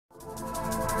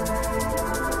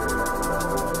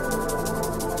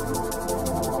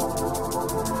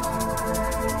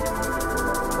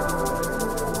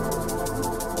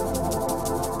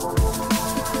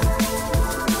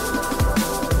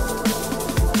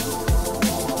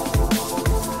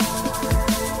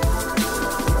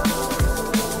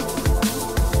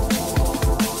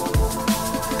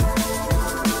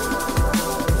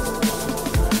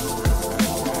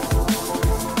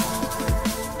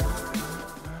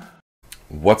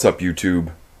What's up,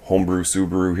 YouTube? Homebrew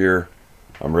Subaru here.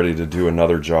 I'm ready to do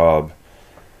another job.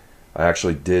 I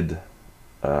actually did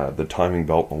the timing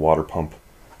belt and the water pump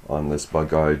on this bug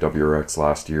guy WRX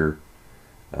last year.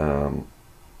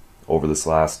 Over this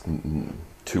last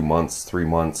 2 months, 3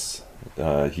 months,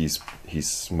 he's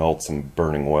smelled some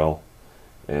burning oil,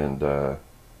 and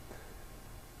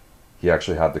he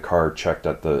actually had the car checked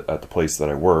at the place that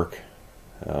I work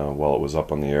while it was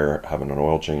up on the air having an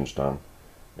oil change done.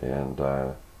 And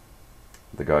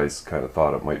the guys kind of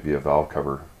thought it might be a valve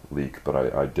cover leak, but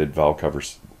I did valve cover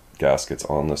gaskets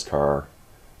on this car,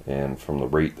 and from the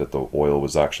rate that the oil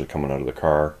was actually coming out of the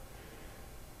car,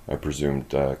 I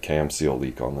presumed cam seal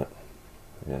leak on it.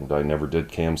 And I never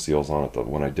did cam seals on it.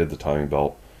 When I did the timing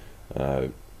belt,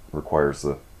 requires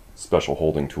the special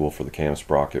holding tool for the cam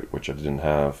sprocket, which I didn't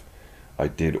have. I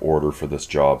did order for this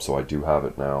job, so I do have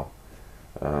it now.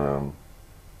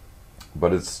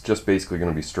 But it's just basically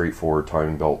going to be straightforward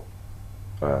timing belt.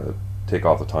 Take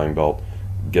off the timing belt,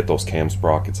 get those cam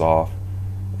sprockets off,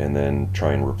 and then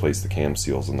try and replace the cam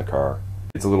seals in the car.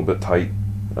 It's a little bit tight.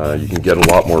 You can get a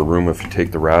lot more room if you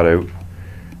take the rad out,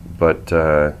 but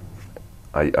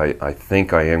I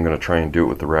think I am going to try and do it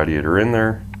with the radiator in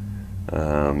there.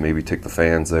 Maybe take the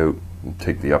fans out,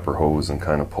 take the upper hose and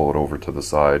kind of pull it over to the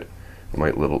side. I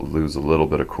might lose a little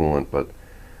bit of coolant, but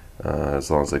as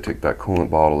long as I take that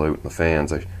coolant bottle out and the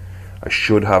fans, I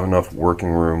should have enough working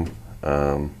room.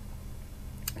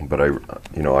 But I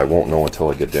won't know until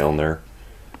I get down there.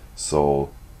 So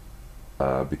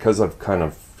because I've kind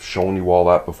of shown you all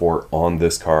that before on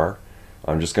this car,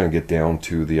 I'm just going to get down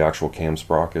to the actual cam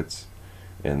sprockets,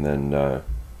 and then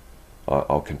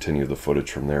I'll continue the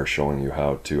footage from there, showing you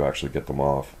how to actually get them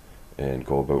off and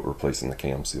go about replacing the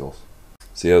cam seals.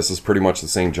 So yeah, this is pretty much the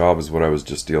same job as what I was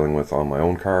just dealing with on my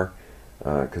own car,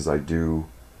 because I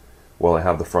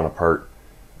have the front apart.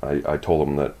 I told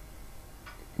them that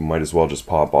might as well just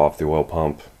pop off the oil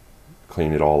pump,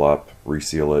 clean it all up,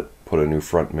 reseal it, put a new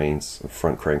front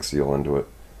crank seal into it,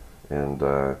 and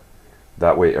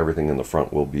that way everything in the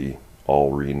front will be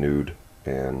all renewed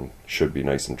and should be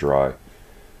nice and dry.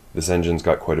 This engine's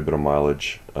got quite a bit of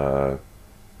mileage.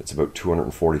 It's about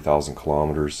 240,000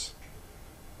 kilometers.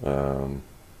 So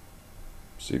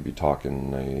you'd be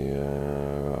talking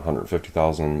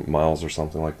 150,000 miles or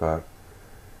something like that.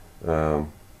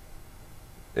 And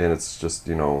it's just,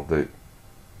 the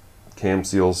cam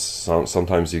seals,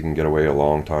 sometimes you can get away a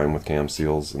long time with cam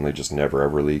seals and they just never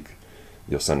ever leak.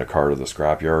 You'll send a car to the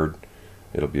scrapyard,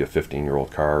 it'll be a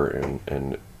 15-year-old car,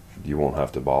 and you won't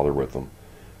have to bother with them.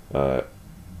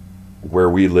 Where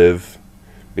we live,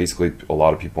 basically a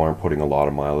lot of people aren't putting a lot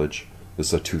of mileage. This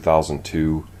is a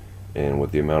 2002, and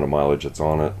with the amount of mileage that's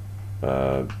on it,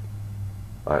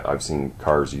 I've seen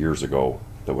cars years ago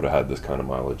that would have had this kind of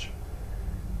mileage.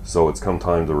 So it's come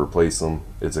time to replace them.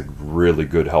 It's a really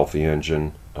good, healthy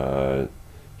engine.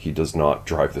 He does not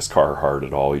drive this car hard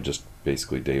at all. He just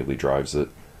basically daily drives it.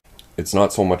 It's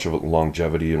not so much of a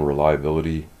longevity and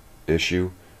reliability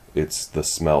issue. It's the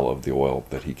smell of the oil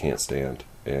that he can't stand.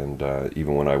 And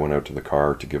even when I went out to the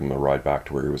car to give him a ride back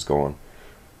to where he was going,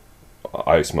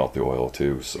 I smelt the oil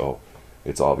too. So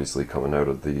it's obviously coming out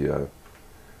of the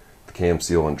cam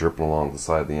seal and dripping along the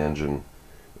side of the engine,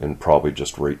 and probably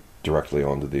just right directly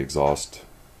onto the exhaust,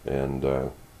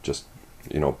 and just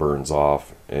burns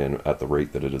off. And at the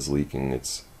rate that it is leaking,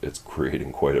 it's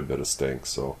creating quite a bit of stink.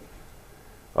 So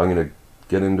I'm gonna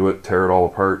get into it, tear it all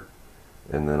apart,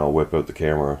 and then I'll whip out the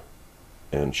camera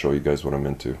and show you guys what I'm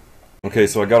into. Okay,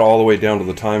 so I got all the way down to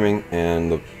the timing,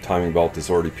 and the timing belt is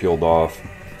already peeled off.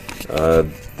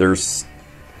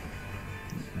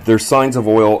 There's signs of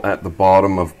oil at the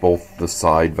bottom of both the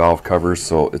side valve covers,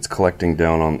 so it's collecting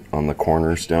down on the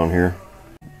corners down here.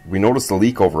 We noticed a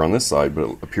leak over on this side,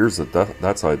 but it appears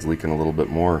that side's leaking a little bit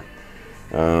more.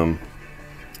 And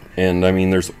I mean,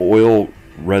 there's oil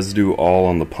residue all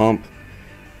on the pump,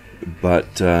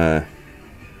 but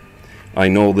I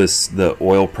know the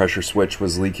oil pressure switch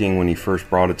was leaking when he first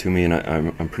brought it to me, and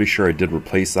I'm pretty sure I did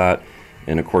replace that.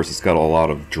 And of course, it's got a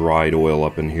lot of dried oil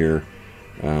up in here.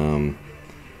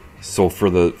 So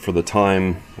for the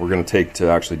time we're going to take to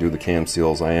actually do the cam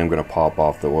seals, I am going to pop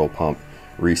off the oil pump,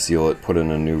 reseal it, put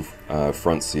in a new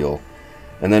front seal,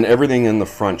 and then everything in the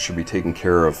front should be taken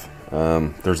care of.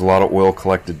 There's a lot of oil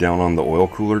collected down on the oil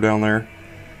cooler down there,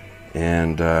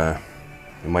 and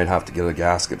you might have to get a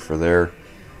gasket for there.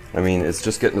 I mean, it's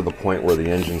just getting to the point where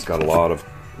the engine's got a lot of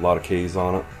K's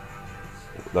on it.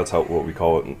 That's what we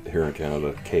call it here in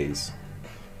Canada, K's.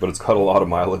 But it's got a lot of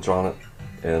mileage on it,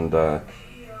 and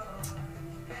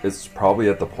it's probably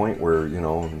at the point where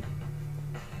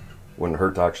wouldn't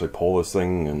hurt to actually pull this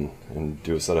thing and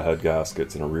do a set of head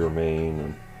gaskets and a rear main,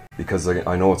 and because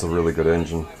I know it's a really good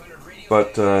engine.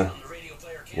 But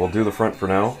we'll do the front for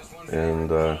now,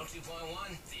 and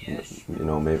you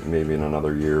know, maybe in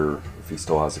another year if he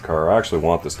still has a car. I actually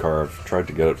want this car. I've tried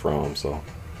to get it from him, so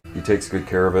he takes good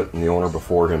care of it, and the owner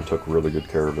before him took really good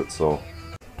care of it. So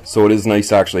it is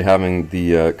nice actually having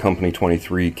the Company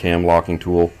 23 cam locking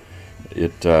tool.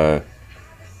 It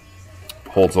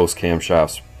holds those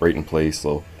camshafts right in place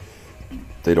so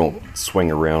they don't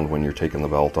swing around when you're taking the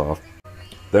belt off.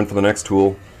 Then for the next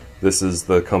tool, this is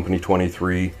the Company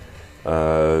 23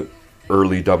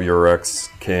 early WRX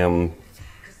cam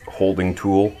holding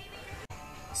tool.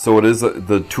 So it is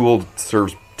the tool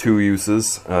serves two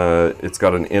uses. It's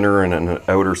got an inner and an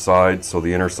outer side. So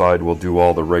the inner side will do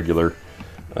all the regular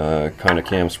kind of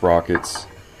cam sprockets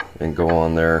and go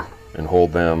on there and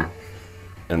hold them.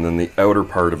 And then the outer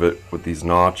part of it with these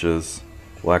notches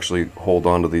will actually hold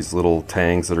on to these little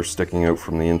tangs that are sticking out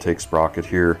from the intake sprocket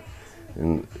here,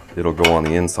 and it'll go on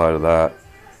the inside of that.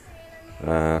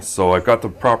 So I've got the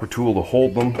proper tool to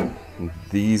hold them.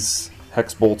 These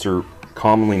hex bolts are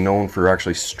commonly known for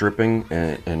actually stripping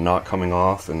and not coming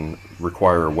off, and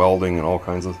require welding and all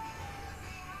kinds of,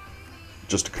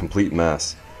 just a complete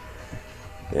mess.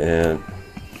 And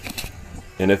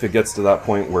if it gets to that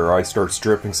point where I start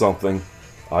stripping something,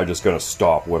 I'm just going to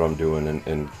stop what I'm doing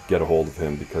and get a hold of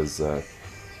him, because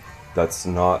that's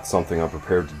not something I'm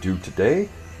prepared to do today,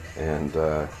 and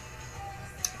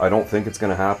I don't think it's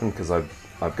going to happen because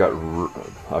I've got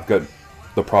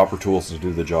the proper tools to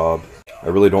do the job. I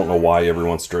really don't know why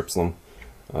everyone strips them.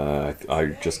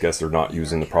 I just guess they're not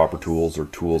using the proper tools, or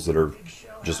tools that are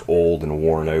just old and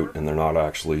worn out, and they're not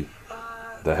actually,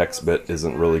 the hex bit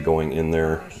isn't really going in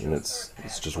there, and it's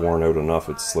just worn out enough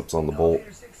it slips on the bolt.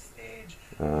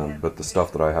 But the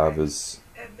stuff that I have is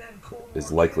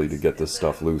likely to get this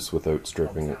stuff loose without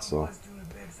stripping it. So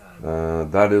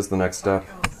that is the next step.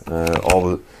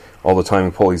 All the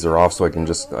timing pulleys are off, so I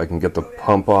can get the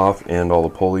pump off and all the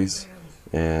pulleys,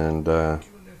 and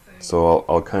so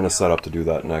I'll kind of set up to do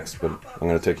that next. But I'm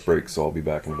going to take a break, so I'll be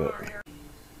back in a bit.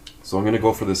 So I'm going to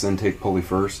go for this intake pulley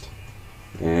first,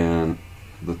 and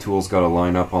the tool's got to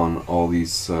line up on all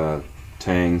these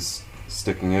tangs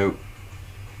sticking out.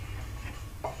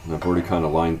 And I've already kind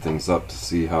of lined things up to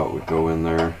see how it would go in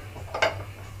there.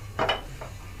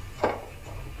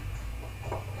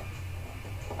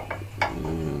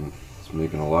 And it's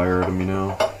making a liar out of me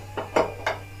now.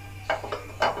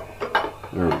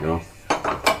 There we go.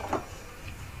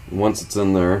 And once it's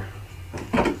in there,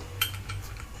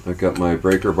 I've got my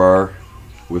breaker bar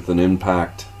with an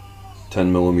impact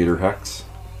 10mm hex.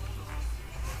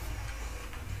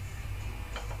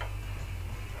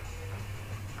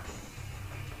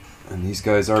 And these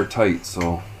guys are tight,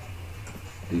 so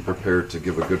be prepared to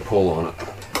give a good pull on it.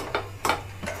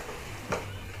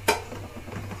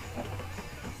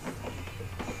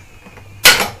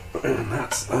 And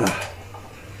that's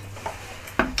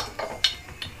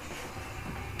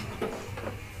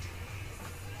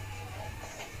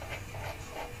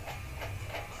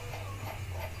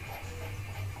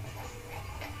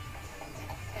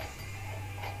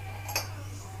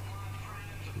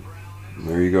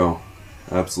there you go.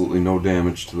 Absolutely no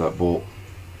damage to that bolt.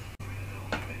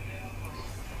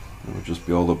 We'll just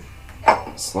be able to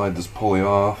slide this pulley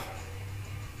off,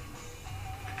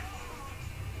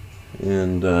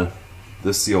 and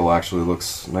this seal actually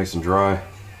looks nice and dry.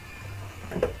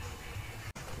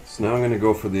 So now I'm going to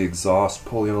go for the exhaust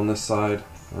pulley on this side.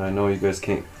 I know you guys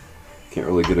can't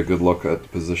really get a good look at the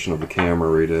position of the camera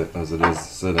right as it is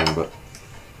sitting, but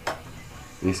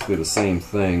basically the same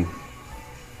thing.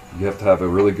 You have to have a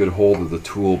really good hold of the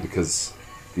tool because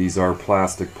these are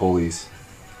plastic pulleys.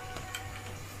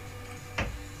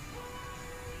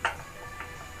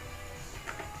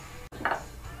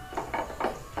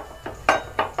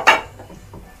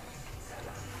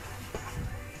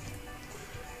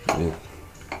 You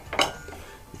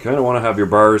kind of want to have your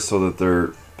bars so that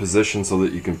they're positioned so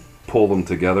that you can pull them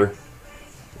together.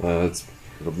 It'll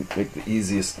make the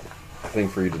easiest thing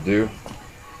for you to do.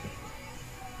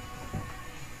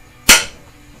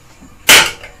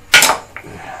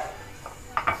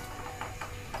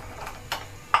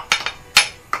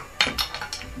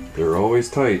 They're always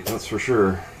tight, that's for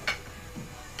sure.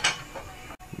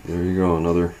 There you go,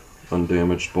 another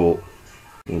undamaged bolt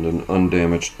and an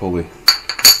undamaged pulley.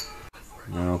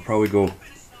 Now I'll probably go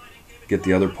get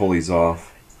the other pulleys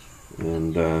off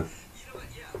and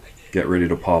get ready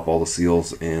to pop all the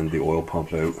seals and the oil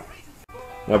pump out.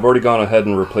 Now, I've already gone ahead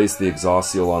and replaced the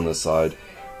exhaust seal on this side.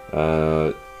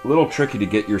 A little tricky to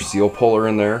get your seal puller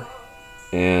in there,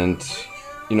 and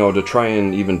you know, to try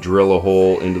and even drill a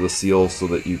hole into the seal so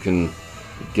that you can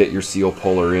get your seal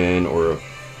puller in, or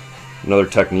another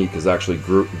technique is actually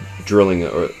drilling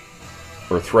or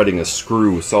threading a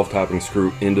screw, self-tapping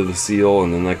screw into the seal,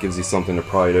 and then that gives you something to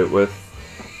pry it out with.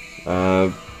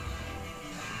 But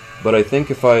I think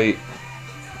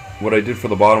what I did for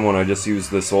the bottom one, I just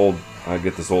used this I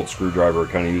get this old screwdriver,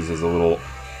 kind of used as a little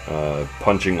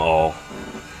punching awl,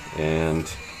 and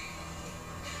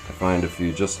I find if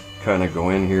you just kind of go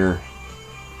in here,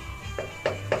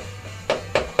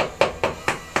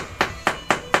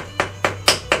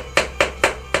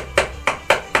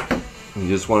 you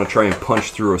just want to try and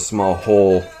punch through a small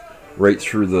hole right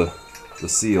through the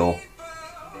seal.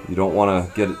 You don't want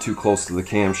to get it too close to the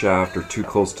camshaft or too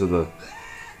close to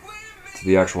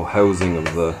the actual housing of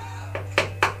the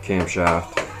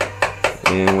camshaft.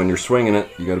 And when you're swinging it,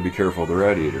 you got to be careful of the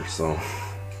radiator. So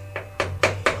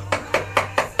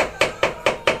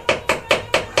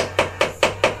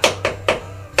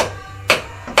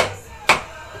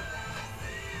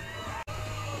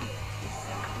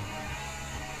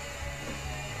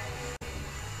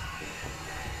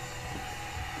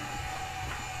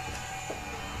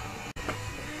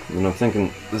and I'm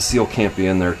thinking the seal can't be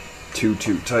in there too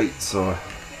tight, so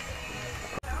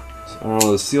I don't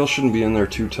know, the seal shouldn't be in there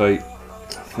too tight.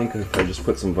 I think if I just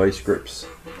put some vice grips,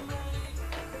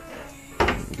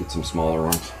 get some smaller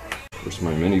ones. Of course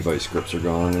my mini vice grips are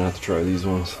gone, I'm gonna have to try these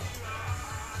ones.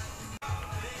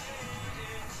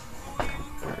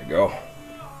 There we go.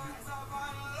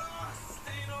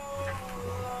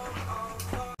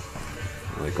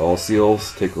 Like all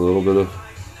seals, take a little bit of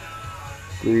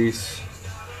grease.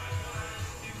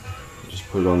 Just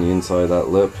put it on the inside of that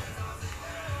lip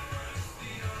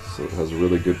so it has a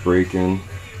really good break in.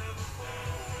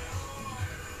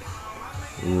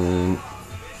 And then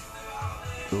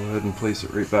go ahead and place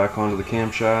it right back onto the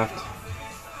camshaft.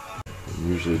 And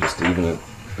usually just even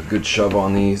a good shove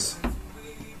on these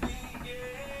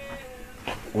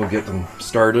will get them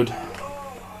started.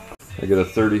 I get a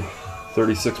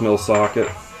 36 mil socket,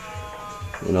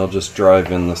 and I'll just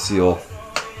drive in the seal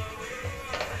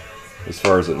as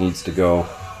far as it needs to go.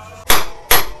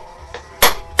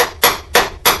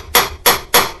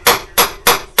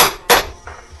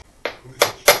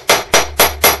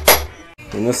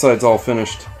 And this side's all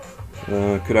finished.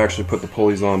 Could actually put the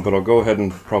pulleys on, but I'll go ahead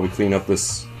and probably clean up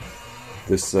this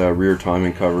rear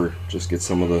timing cover, just get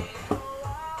some of the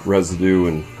residue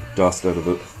and dust out of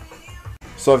it.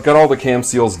 So I've got all the cam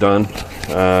seals done.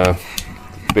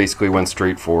 Basically went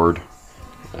straight forward.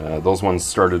 Those ones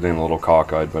started in a little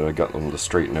cockeyed, but I got them to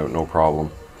straighten out no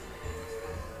problem.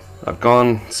 I've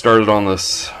started on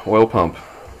this oil pump,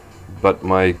 but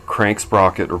my crank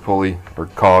sprocket or pulley or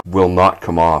cog will not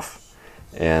come off.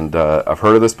 And I've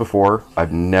heard of this before.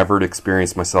 I've never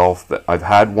experienced myself that I've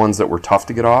had ones that were tough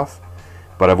to get off,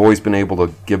 but I've always been able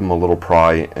to give them a little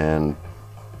pry and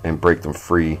break them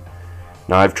free.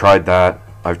 Now I've tried that.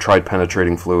 I've tried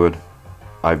penetrating fluid.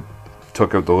 I've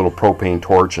took out the little propane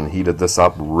torch and heated this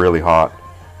up really hot.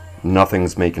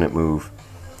 Nothing's making it move.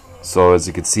 So as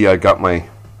you can see, I got my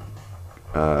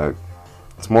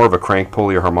it's more of a crank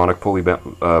pulley or harmonic pulley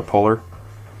puller,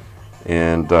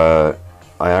 and I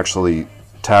actually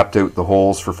tapped out the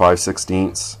holes for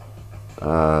 5/16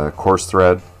 coarse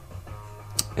thread,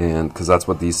 and because that's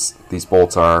what these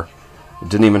bolts are.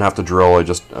 Didn't even have to drill. I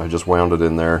just wound it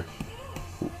in there,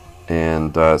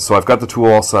 and so I've got the tool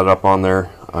all set up on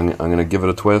there. I'm going to give it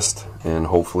a twist, and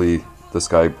hopefully this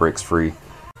guy breaks free.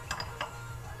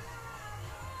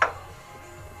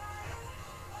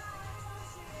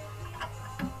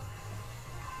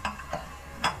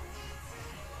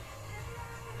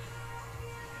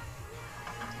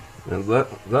 And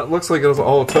that looks like it was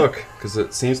all it took, because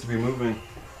it seems to be moving.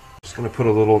 Just going to put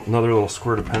another little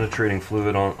squirt of penetrating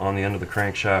fluid on the end of the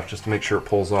crankshaft just to make sure it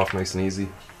pulls off nice and easy.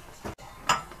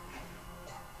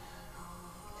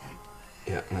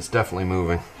 Yeah, and it's definitely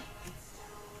moving.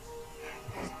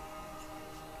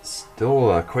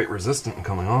 Still quite resistant in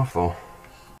coming off though.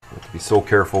 You have to be so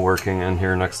careful working in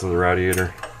here next to the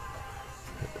radiator.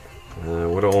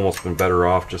 Would have almost been better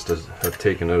off just to have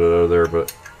taken it out of there,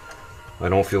 but I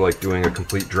don't feel like doing a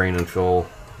complete drain and fill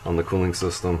on the cooling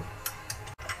system.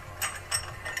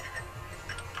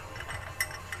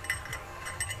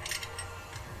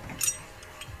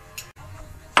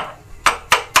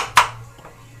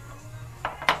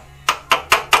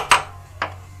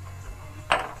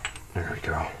 There we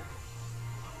go.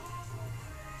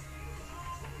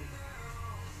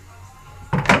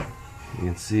 You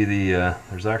can see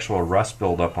there's actual rust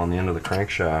buildup on the end of the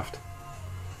crankshaft.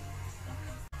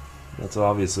 That's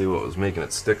obviously what was making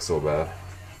it stick so bad.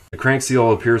 The crank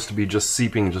seal appears to be just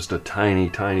seeping just a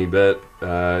tiny bit.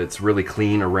 It's really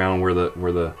clean around where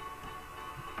the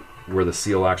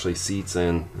seal actually seats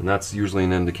in, and that's usually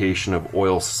an indication of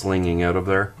oil slinging out of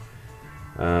there.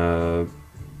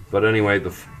 But anyway,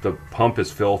 the pump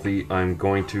is filthy. I'm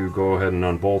going to go ahead and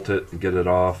unbolt it and get it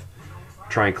off,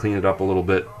 try and clean it up a little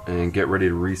bit, and get ready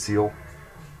to reseal.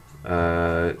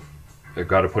 I've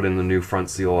got to put in the new front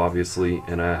seal, obviously,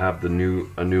 and I have a new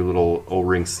little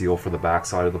O-ring seal for the back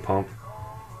side of the pump.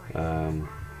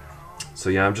 So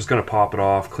yeah, I'm just going to pop it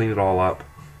off, clean it all up,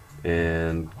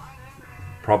 and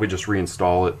probably just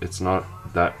reinstall it. It's not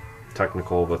that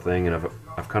technical of a thing, and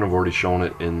I've kind of already shown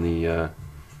it in the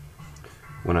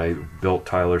when I built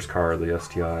Tyler's car, the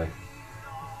STI.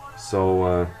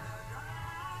 So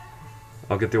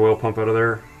I'll get the oil pump out of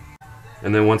there.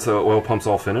 And then once the oil pump's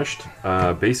all finished,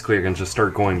 basically I can just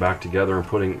start going back together and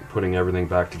putting everything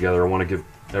back together. I want to give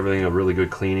everything a really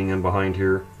good cleaning in behind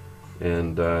here,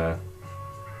 and I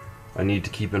need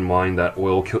to keep in mind that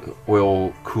oil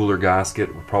cooler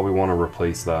gasket. We'll probably want to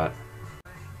replace that.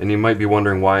 And you might be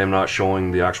wondering why I'm not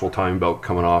showing the actual timing belt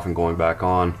coming off and going back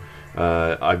on.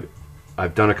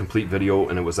 I've done a complete video,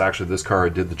 and it was actually this car I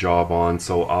did the job on,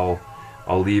 so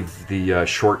I'll leave the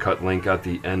shortcut link at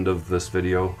the end of this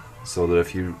video, so that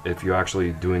if you're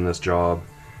actually doing this job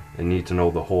and need to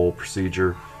know the whole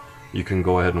procedure, you can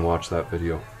go ahead and watch that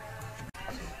video.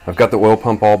 I've got the oil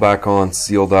pump all back on,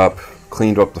 sealed up,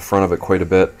 cleaned up the front of it quite a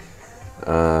bit,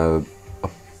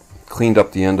 cleaned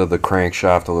up the end of the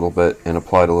crankshaft a little bit, and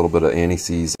applied a little bit of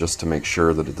anti-seize just to make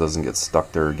sure that it doesn't get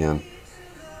stuck there again.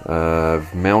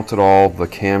 I've mounted all the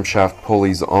camshaft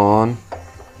pulleys on.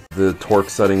 The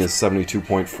torque setting is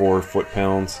 72.4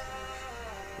 foot-pounds.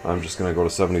 I'm just going to go to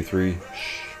 73,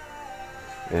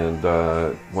 and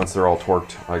once they're all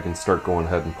torqued, I can start going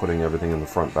ahead and putting everything in the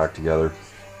front back together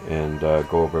and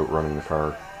go about running the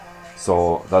car.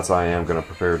 So that's what I am going to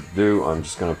prepare to do. I'm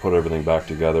just going to put everything back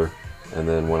together, and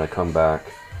then when I come back,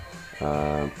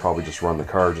 probably just run the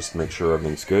car just to make sure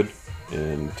everything's good,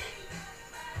 and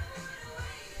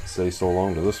say so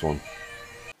long to this one.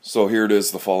 So here it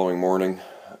is the following morning.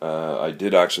 I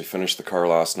did actually finish the car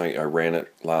last night. I ran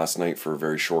it last night for a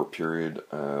very short period.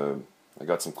 I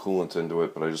got some coolant into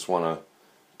it, but I just want to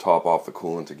top off the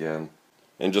coolant again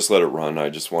and just let it run. I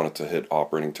just want it to hit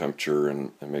operating temperature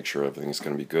and make sure everything's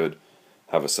going to be good.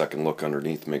 Have a second look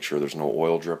underneath, make sure there's no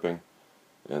oil dripping,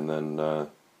 and then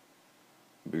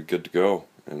be good to go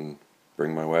and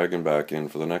bring my wagon back in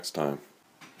for the next time.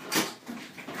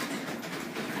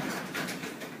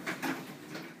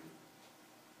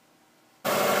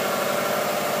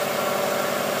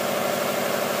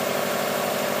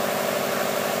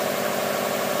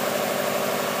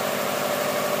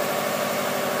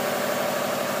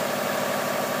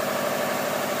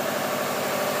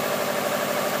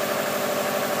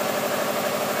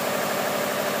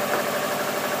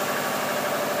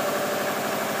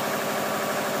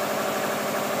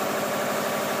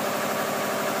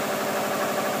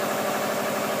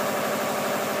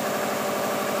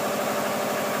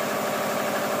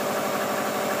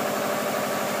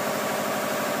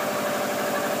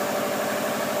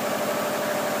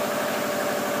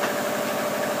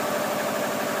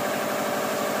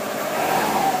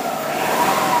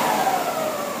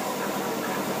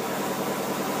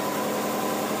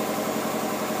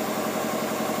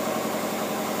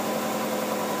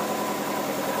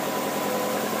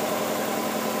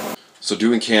 So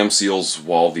doing cam seals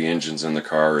while the engine's in the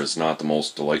car is not the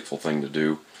most delightful thing to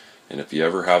do, and if you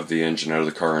ever have the engine out of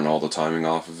the car and all the timing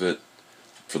off of it,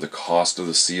 for the cost of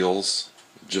the seals,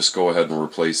 just go ahead and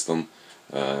replace them.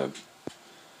 You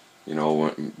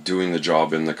know, doing the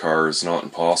job in the car is not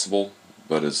impossible,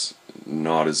 but it's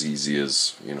not as easy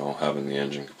as, you know, having the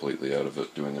engine completely out of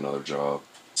it, doing another job.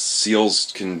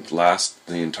 Seals can last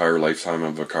the entire lifetime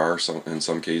of a car in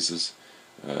some cases.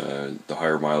 The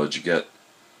higher mileage you get,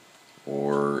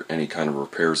 or any kind of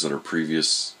repairs that are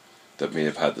previous that may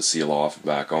have had the seal off and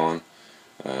back on,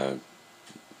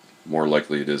 more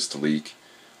likely it is to leak.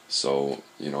 So,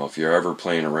 you know, if you're ever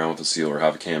playing around with the seal or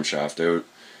have a camshaft out,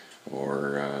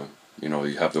 or you know,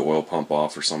 you have the oil pump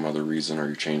off for some other reason, or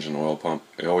you're changing the oil pump,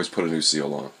 I always put a new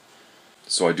seal on.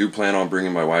 So I do plan on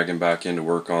bringing my wagon back in to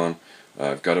work on.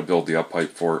 I've got to build the up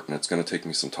pipe for it, and it's going to take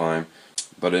me some time.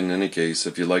 But in any case,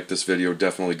 if you like this video,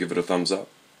 definitely give it a thumbs up.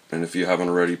 And if you haven't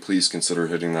already, please consider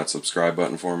hitting that subscribe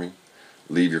button for me.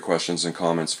 Leave your questions and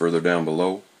comments further down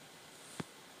below,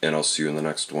 and I'll see you in the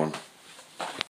next one.